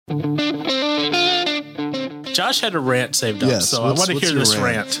Josh had a rant saved up, Yes, so I want to hear this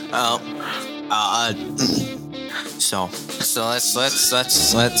rant. So let's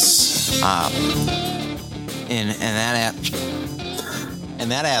in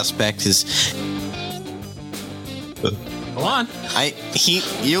that aspect is Go on.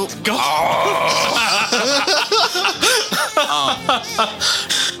 you go.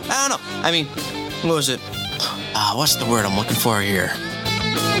 I don't know. I mean, what was it? What's the word I'm looking for here?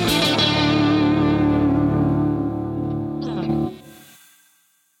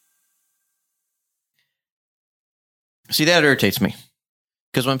 See, that irritates me.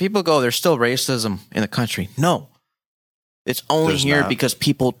 Because when people go, there's still racism in the country. No. It's only There's here not. because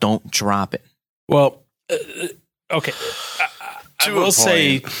people don't drop it. Well, okay. I will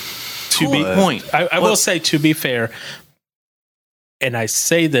say, to be point. I will say, to be fair, and I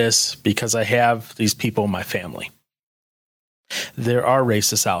say this because I have these people in my family. There are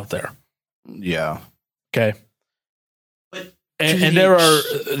racists out there. Yeah. Okay. And there are,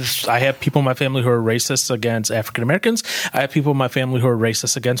 I have people in my family who are racist against African Americans. I have people in my family who are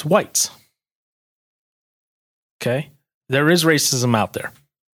racist against whites. Okay. There is racism out there.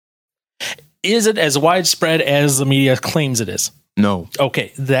 Is it as widespread as the media claims it is? No.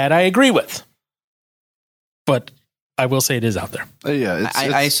 Okay. That I agree with. But I will say it is out there. Yeah.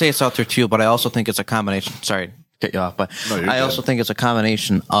 I say it's out there too, but I also think it's a combination. Sorry to cut you off, but No, you're I good. also think it's a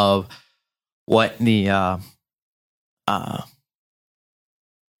combination of what the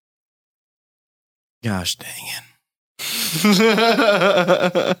gosh dang it.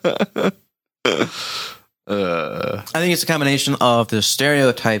 I think it's a combination of the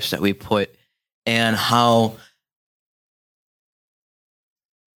stereotypes that we put and how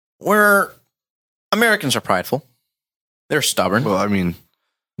Americans are prideful. They're stubborn. Well, I mean,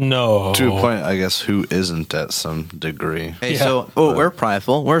 No. to a point, I guess, who isn't at some degree? Okay, Yeah. so we're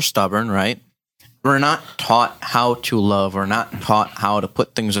prideful. We're stubborn, right? We're not taught how to love. We're not taught how to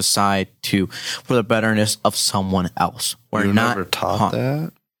put things aside for the betterness of someone else. We're You're not never taught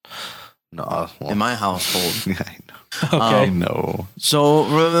that? No. Well, in my household. yeah, I know. Okay. I know. So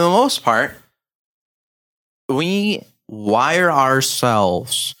for the most part, we wire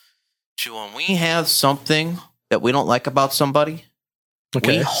ourselves to when we have something that we don't like about somebody,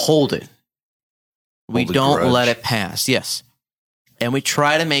 Okay. we hold it. We Hold a don't grudge. let it pass. Yes. And we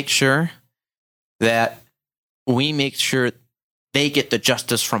try to make sure that we make sure they get the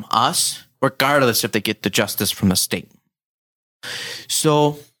justice from us, regardless if they get the justice from the state.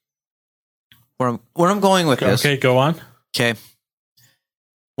 So where I'm going with this, Okay, go on. okay,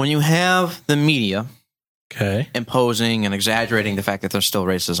 when you have the media Okay. imposing and exaggerating the fact that there's still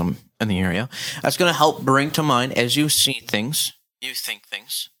racism in the area, that's going to help bring to mind as you see things, you think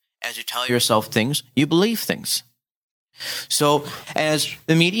things, as you tell yourself things, you believe things. So as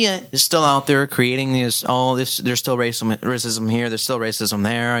the media is still out there creating there's still racism here, there's still racism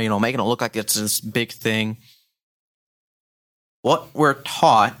there, making it look like it's this big thing. What we're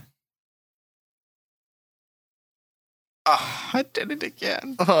taught. I did it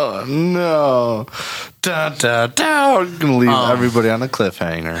again. Oh, no. Da, da, da. I'm going to leave everybody on a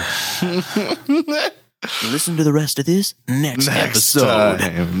cliffhanger. Listen to the rest of this next Next episode.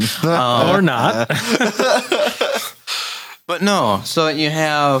 time. Or not. But no, so you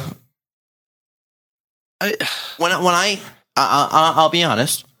have. I'll be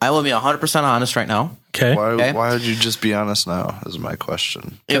honest. I will be 100% honest right now. Okay. Okay. Why would you just be honest now, is my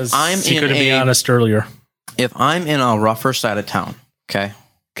question. If I'm you couldn't be honest earlier. if I'm in a rougher side of town, okay,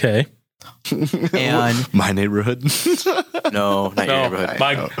 Okay. and My neighborhood? no, not your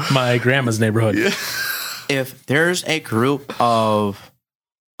neighborhood. My grandma's neighborhood. Yeah. If there's a group of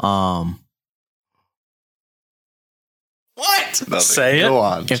what? Nothing. Say it. Go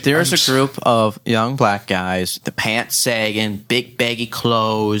on. If there's a group of young black guys, the pants sagging, big baggy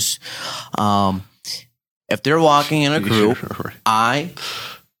clothes, if they're walking in a group, I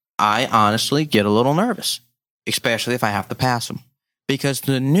honestly get a little nervous, especially if I have to pass them, because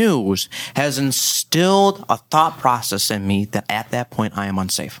the news has instilled a thought process in me that at that point I am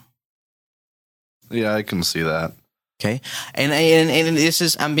unsafe. Yeah, I can see that. Okay, and this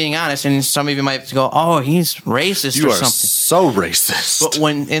is, I'm being honest, and some of you might go, "Oh, he's racist You or are something." so racist. But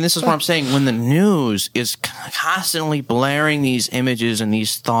and this is what I'm saying, when the news is constantly blaring these images and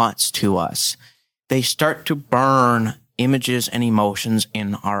these thoughts to us, they start to burn images and emotions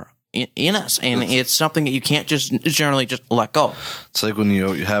in us, and it's something that you can't just generally just let go. It's like when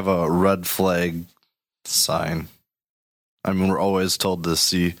you have a red flag sign. I mean, we're always told to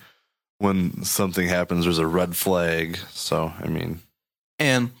see when something happens, there's a red flag. So, I mean,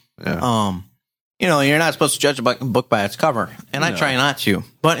 And yeah. you're not supposed to judge a book by its cover, and I No. try not to.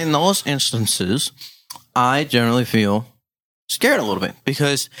 But in those instances, I generally feel scared a little bit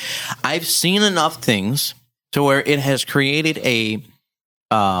because I've seen enough things to where it has created a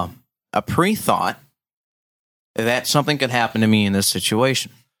pre-thought that something could happen to me in this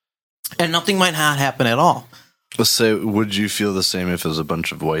situation. And nothing might not happen at all. Let's say, would you feel the same if it was a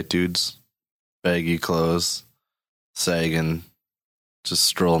bunch of white dudes, baggy clothes, sagging, just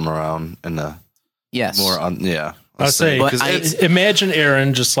strolling around in a Yes. yeah. I would say, But imagine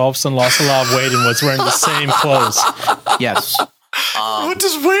Aaron just all of a sudden lost a lot of weight and was wearing the same clothes. Yes. What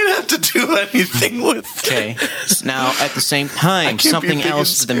does weight have to do anything with? Okay. Now, at the same time, something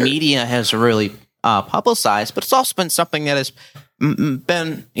else the media has really publicized, but it's also been something that has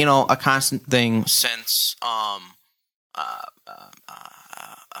been, a constant thing since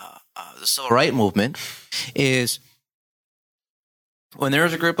the civil rights movement, is when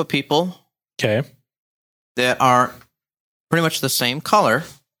there's a group of people Okay. that are pretty much the same color,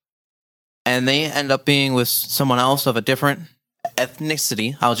 and they end up being with someone else of a different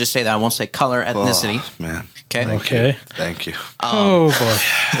ethnicity. I'll just say that. I won't say color, ethnicity. Oh, man. Okay. Okay. Thank you. Oh boy.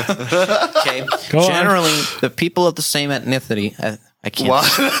 Okay. Go Generally, the people of the same ethnicity. I can't.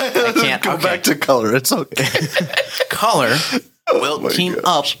 I can't. Go back to color. It's okay. Color will team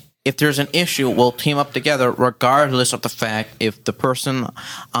up. If there's an issue, we'll team up together regardless of the fact if the person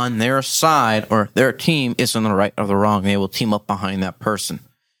on their side or their team is in the right or the wrong. They will team up behind that person.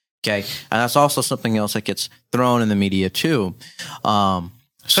 Okay. And that's also something else that gets thrown in the media too.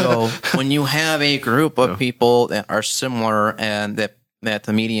 So when you have a group of people that are similar and that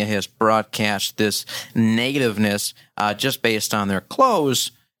the media has broadcast this negativeness just based on their clothes,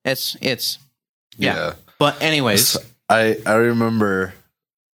 it's yeah. But anyways, I remember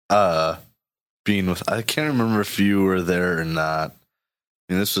being with, I can't remember if you were there or not. I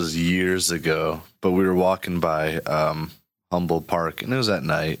mean, this was years ago, but we were walking by Humboldt Park, and it was at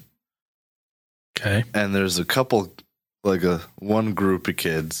night. Okay. And there's a couple, one group of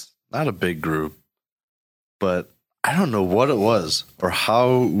kids, not a big group, but I don't know what it was or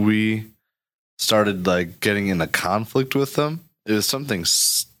how we started getting in a conflict with them. It was something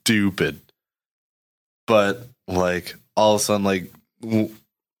stupid, but all of a sudden, one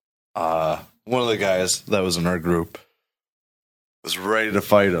of the guys that was in our group was ready to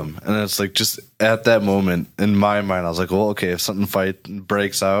fight him, and it's just at that moment in my mind, I was like, well, okay, if something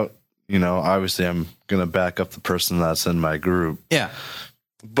breaks out, obviously I'm gonna back up the person that's in my group. yeah.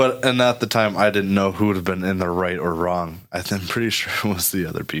 And at the time, I didn't know who would have been in the right or wrong. I'm pretty sure it was the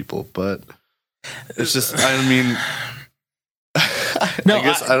other people, but it's just, I mean, No, I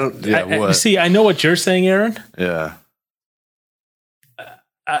guess I don't. Yeah, what? See, I know what you're saying, Aaron. Yeah.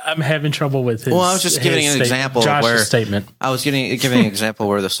 I'm having trouble with his. Well, I was just giving an example of Josh's where statement. I was giving an example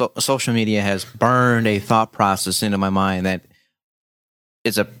where the social media has burned a thought process into my mind that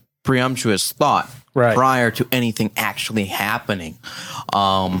is a presumptuous thought prior to anything actually happening.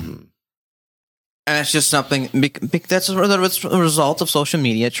 And it's just something that's a result of social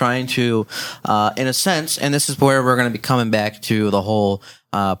media trying to, in a sense, and this is where we're going to be coming back to the whole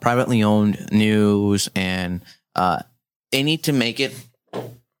privately owned news, and they need to make it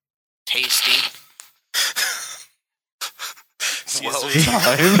tasty.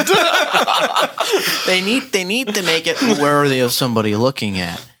 They need to make it worthy of somebody looking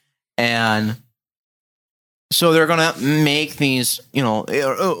at. And so they're going to make these,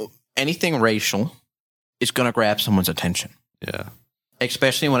 anything racial is going to grab someone's attention. Yeah.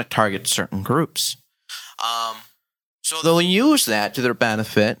 Especially when it targets certain groups. So they'll use that to their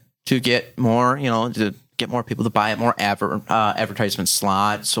benefit to get more, to get more people to buy more advertisement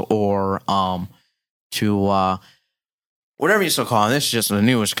slots or to whatever you still call it. This is just the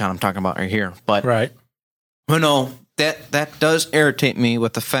newest kind I'm talking about right here. But that does irritate me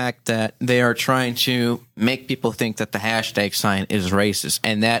with the fact that they are trying to make people think that the hashtag sign is racist.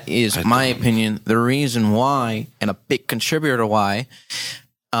 And that is, my opinion, the reason why, and a big contributor to why,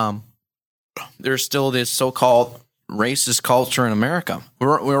 there's still this so-called racist culture in America.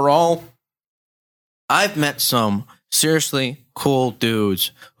 We're all... I've met some seriously cool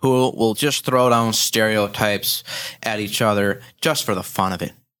dudes who will just throw down stereotypes at each other just for the fun of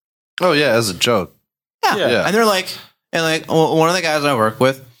it. Oh, yeah, as a joke. Yeah. And they're one of the guys I work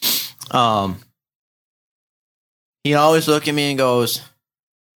with, he always look at me and goes,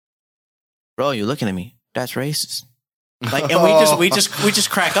 "Bro, you're looking at me. That's racist." And we just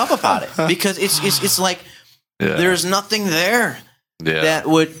crack up about it because it's like there's nothing there that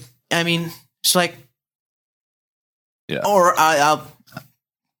would. I mean, it's like, or I'll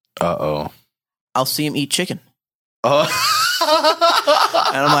see him eat chicken. Oh.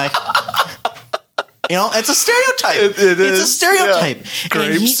 And I'm like, You know, it's a stereotype. It it's is, a stereotype. yeah. And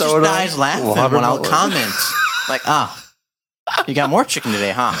Grape he soda, just dies laughing without watermelon. comments. Like, you got more chicken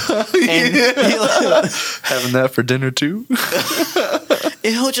today, huh? And Having that for dinner too.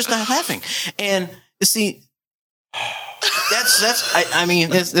 he'll just die laughing. And you see, I mean,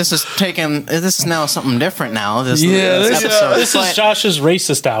 this is now something different now. This episode. This is Josh's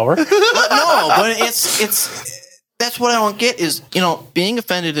racist hour. But that's what I don't get is, you know, being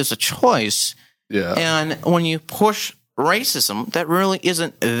offended is a choice. Yeah. And when you push racism that really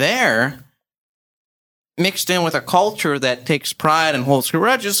isn't there, mixed in with a culture that takes pride and holds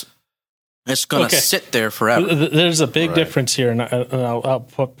grudges, it's going to sit there forever. There's a big difference here, and I'll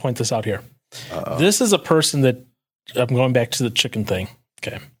point this out here. This is a person that, I'm going back to the chicken thing.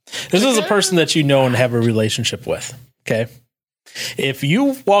 Okay. This is a person that you know and have a relationship with. Okay. If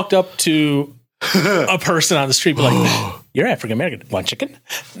you walked up to a person on the street, be like, you're African American, want chicken?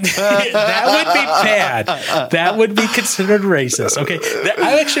 That would be bad. That would be considered racist. Okay.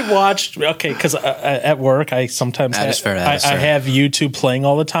 I actually watched, because at work, I sometimes have YouTube playing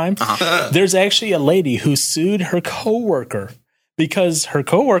all the time. There's actually a lady who sued her coworker because her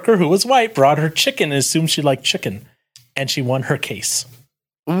coworker, who was white, brought her chicken and assumed she liked chicken. And she won her case.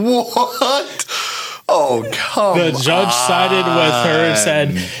 What? Oh, come on. The judge sided with her and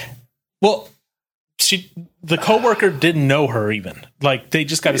said, well, the coworker didn't know her even. Like, they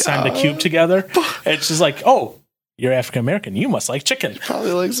just got assigned a cube together. And she's like, oh, you're African American. You must like chicken.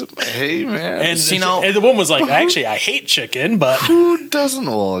 Probably likes it. Hey, man. And, and the woman was like, actually, I hate chicken, but who doesn't?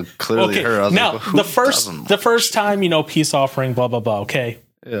 Well, clearly her. I was now, like, well, the first time, you know, peace offering, blah, blah, blah. Okay.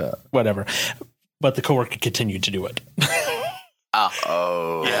 Yeah. Whatever. But the coworker continued to do it.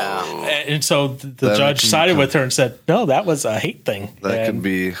 Oh. Yeah. And so the judge sided with her and said, no, that was a hate thing. That could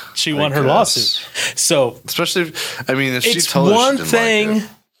be. She won her lawsuit. So, especially, I mean, if she it's told one her she didn't thing. like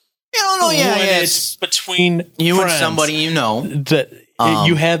it. When it's between you friends, and somebody you know. That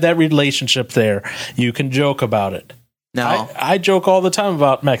you have that relationship there. You can joke about it. No. I joke all the time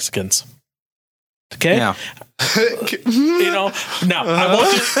about Mexicans. Okay? Yeah. You know, now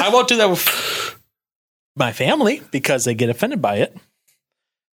I won't do that with my family because they get offended by it.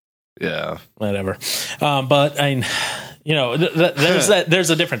 Yeah. Whatever. But you know, there's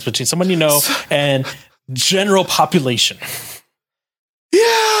a difference between someone you know and general population. Yeah.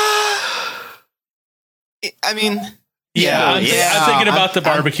 I mean, I'm thinking about the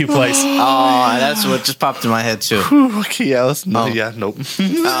barbecue place. Oh, that's what just popped in my head too. Okay, yeah, nope.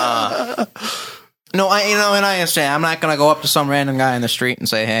 No, and I understand. I'm not gonna go up to some random guy in the street and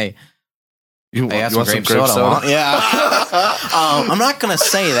say, "Hey, you want some grape soda? soda? Yeah. I'm not gonna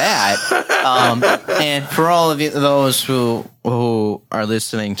say that. And for all of those who are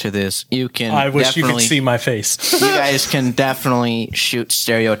listening to this, you can. I wish you could see my face. You guys can definitely shoot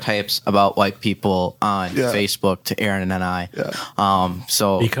stereotypes about white people on Facebook to Aaron and I. Yeah.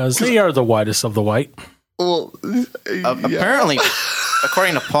 So because they are the whitest of the white. Well, apparently,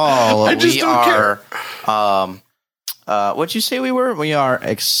 according to Paul, we are. What'd you say we were? We are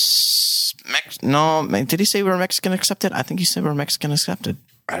no. Did he say we were Mexican accepted? I think he said we were Mexican accepted.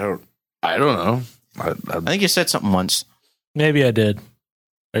 I don't know. I think you said something once. Maybe I did.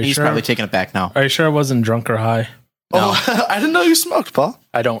 He's probably taking it back now. Are you sure I wasn't drunk or high? No. Oh, I didn't know you smoked, Paul.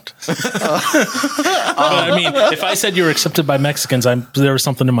 I don't. But I mean, if I said you were accepted by Mexicans, there was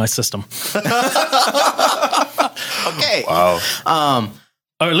something in my system. Okay. Wow.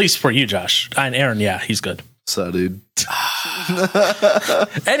 Or at least for you, Josh. And Aaron, yeah, he's good. So, dude.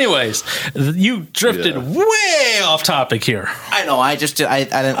 Anyways, you drifted way off topic here. I know. I didn't like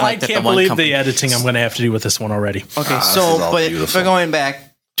that. I can't believe the editing I'm going to have to do with this one already. Okay, but going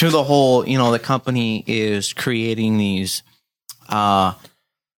back to the whole, the company is creating these, not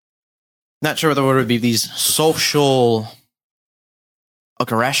sure what the word would be, these social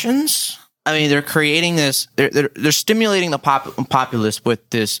aggressions. I mean, they're creating this, they're stimulating the populace with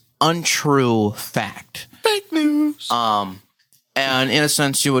this untrue fact. Fake news. And in a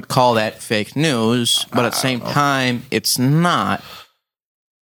sense, you would call that fake news, but at the same time, it's not.